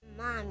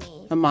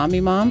A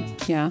mommy mom?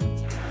 Yeah.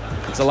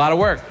 It's a lot of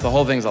work. The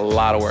whole thing's a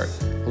lot of work.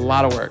 A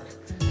lot of work.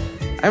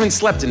 I haven't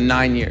slept in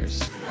 9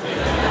 years.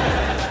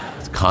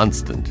 It's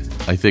constant.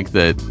 I think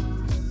that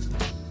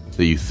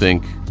you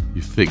think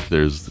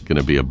there's going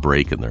to be a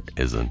break and there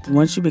isn't.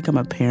 Once you become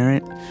a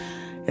parent,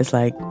 it's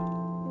like,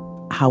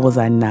 how was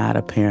I not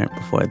a parent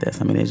before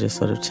this? I mean, it just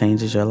sort of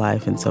changes your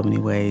life in so many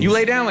ways. You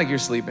lay down like you're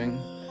sleeping.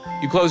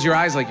 You close your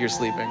eyes like you're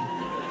sleeping.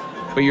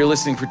 But you're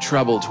listening for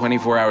trouble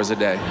 24 hours a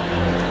day.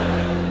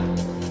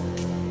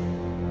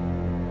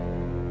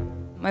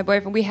 My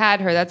boyfriend, we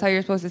had her. That's how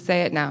you're supposed to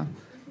say it now.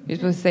 You're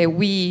supposed to say,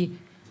 we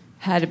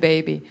had a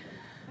baby.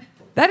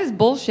 That is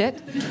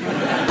bullshit.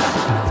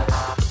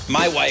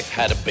 My wife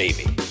had a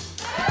baby.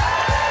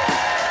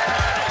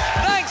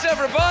 Thanks,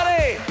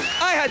 everybody!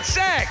 I had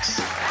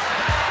sex!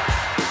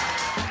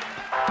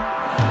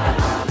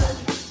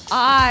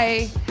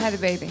 I had a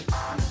baby.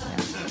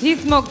 He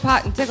smoked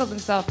pot and tickled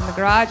himself in the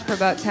garage for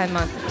about 10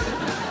 months.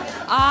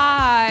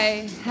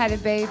 I had a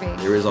baby.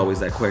 There is always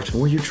that question,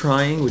 were you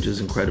trying? Which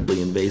is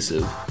incredibly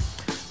invasive.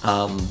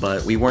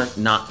 But we weren't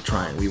not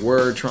trying. We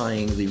were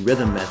trying the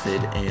rhythm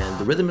method, and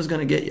the rhythm is going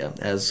to get you,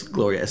 as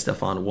Gloria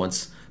Estefan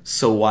once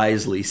so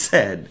wisely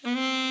said.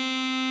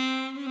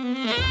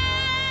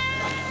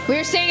 We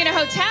were staying in a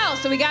hotel,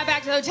 so we got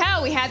back to the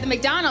hotel. We had the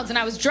McDonald's, and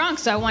I was drunk,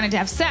 so I wanted to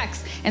have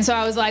sex. And so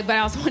I was like, but I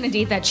also wanted to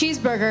eat that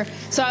cheeseburger.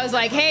 So I was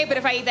like, hey, but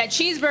if I eat that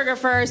cheeseburger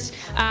first,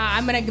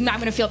 I'm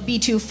gonna be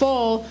too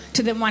full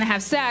to then want to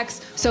have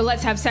sex. So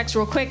let's have sex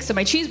real quick, so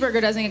my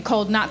cheeseburger doesn't get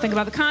cold, not think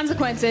about the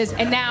consequences.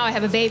 And now I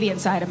have a baby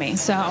inside of me.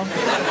 So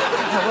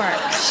it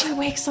works. She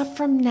wakes up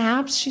from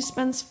naps. She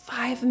spends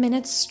 5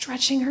 minutes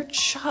stretching her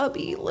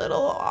chubby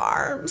little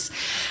arms,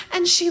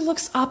 and she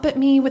looks up at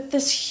me with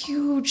this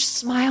huge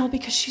smile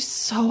because she's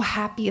so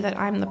happy that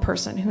I'm the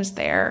person who's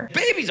there.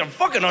 Babies are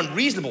fucking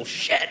unreasonable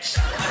shits.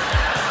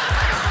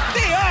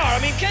 They are. I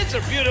mean, kids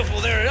are beautiful.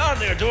 They're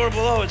adorable.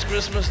 Oh, it's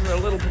Christmas and their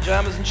little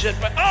pajamas and shit.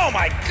 But oh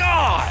my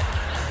God,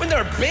 when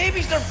they're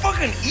babies, they're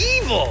fucking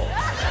evil.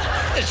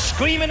 They're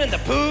screaming in the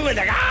poo and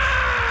they're ah!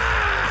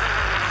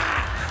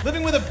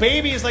 Living with a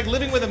baby is like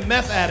living with a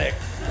meth addict.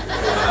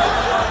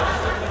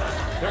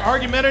 They're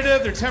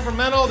argumentative, they're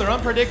temperamental, they're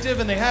unpredictable,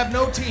 and they have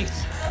no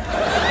teeth.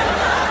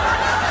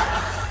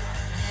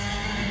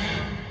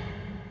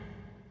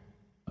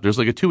 There's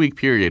like a 2-week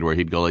period where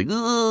he'd go like,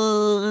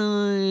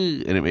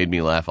 and it made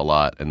me laugh a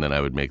lot. And then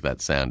I would make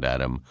that sound at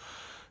him.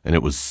 And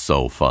it was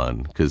so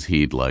fun because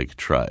he'd like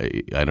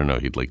try, I don't know,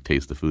 he'd like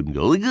taste the food and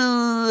go like,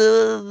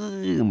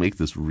 and make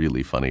this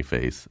really funny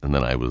face. And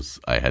then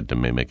I had to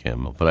mimic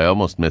him. But I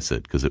almost miss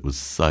it because it was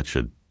such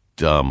a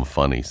dumb,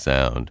 funny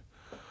sound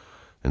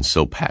and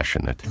so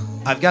passionate.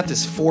 I've got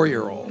this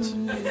 4-year-old.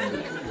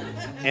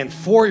 And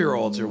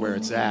 4-year-olds are where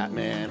it's at,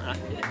 man.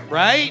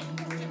 Right?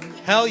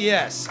 Hell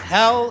yes.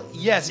 Hell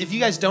yes. If you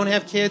guys don't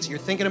have kids, you're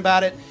thinking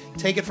about it,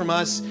 take it from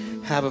us,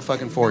 have a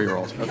fucking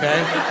 4-year-old,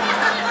 okay?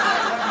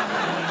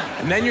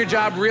 And then your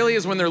job really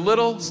is when they're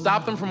little,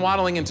 stop them from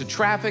waddling into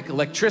traffic,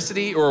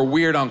 electricity, or a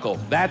weird uncle.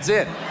 That's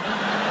it.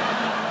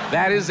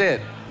 That is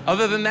it.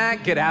 Other than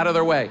that, get out of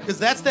their way. Because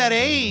that's that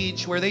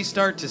age where they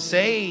start to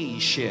say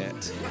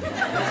shit.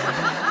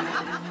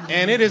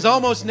 And it is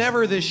almost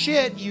never the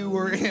shit you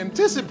were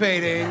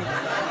anticipating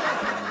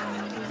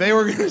they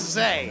were going to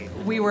say.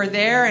 We were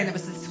there, and it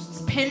was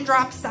this pin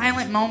drop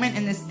silent moment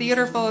in this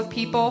theater full of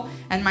people,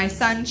 and my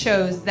son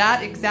chose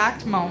that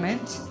exact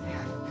moment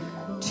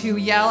to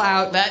yell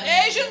out that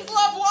Asians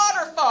love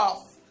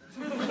waterfalls.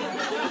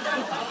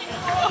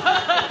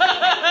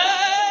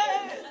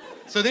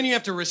 So then you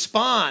have to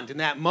respond in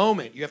that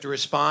moment. You have to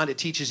respond. It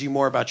teaches you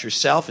more about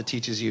yourself. It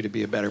teaches you to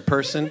be a better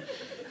person.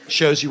 It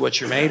shows you what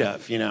you're made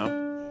of, you know.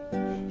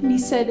 And he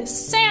said,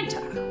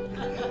 Santa,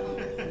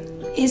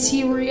 is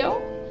he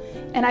real?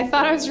 And I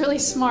thought I was really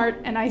smart,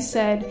 and I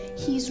said,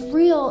 he's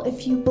real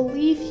if you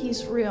believe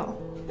he's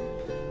real.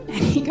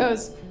 And he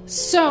goes,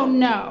 so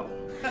no.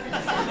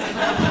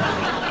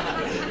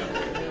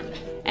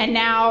 And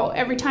now,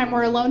 every time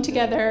we're alone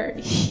together,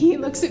 he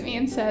looks at me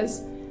and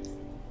says,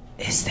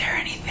 is there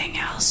anything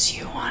else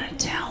you want to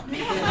tell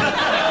me?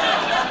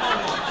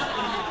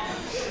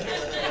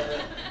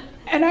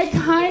 And I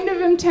kind of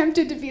am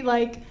tempted to be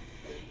like,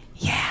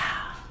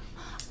 yeah,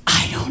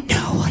 I don't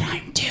know what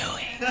I'm doing.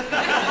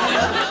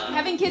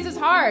 Having kids is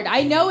hard.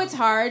 I know it's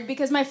hard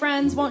because my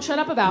friends won't shut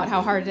up about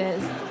how hard it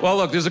is. Well,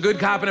 look, there's a good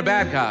cop and a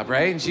bad cop,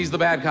 right? And she's the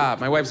bad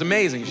cop. My wife's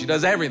amazing. She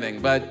does everything,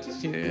 but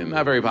she's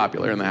not very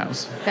popular in the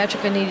house.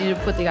 Patrick, I need you to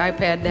put the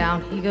iPad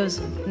down. He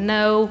goes,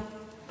 no.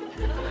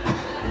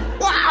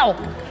 Wow!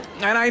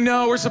 And I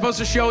know we're supposed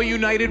to show a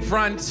united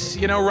front,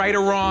 you know, right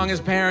or wrong as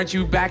parents.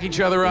 You back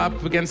each other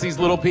up against these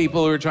little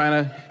people who are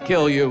trying to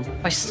kill you.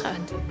 My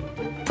son,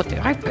 put the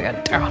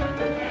iPad down.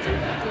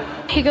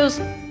 He goes,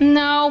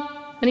 no.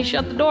 And he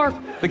shut the door.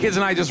 The kids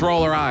and I just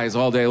roll our eyes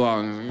all day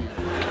long.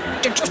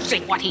 Did you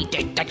see what he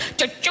did?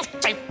 Did you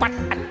see what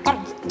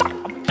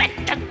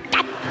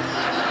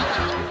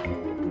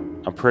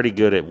I'm pretty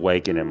good at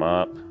waking him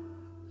up.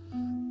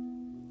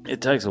 It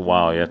takes a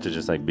while. You have to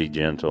just like be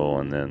gentle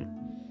and then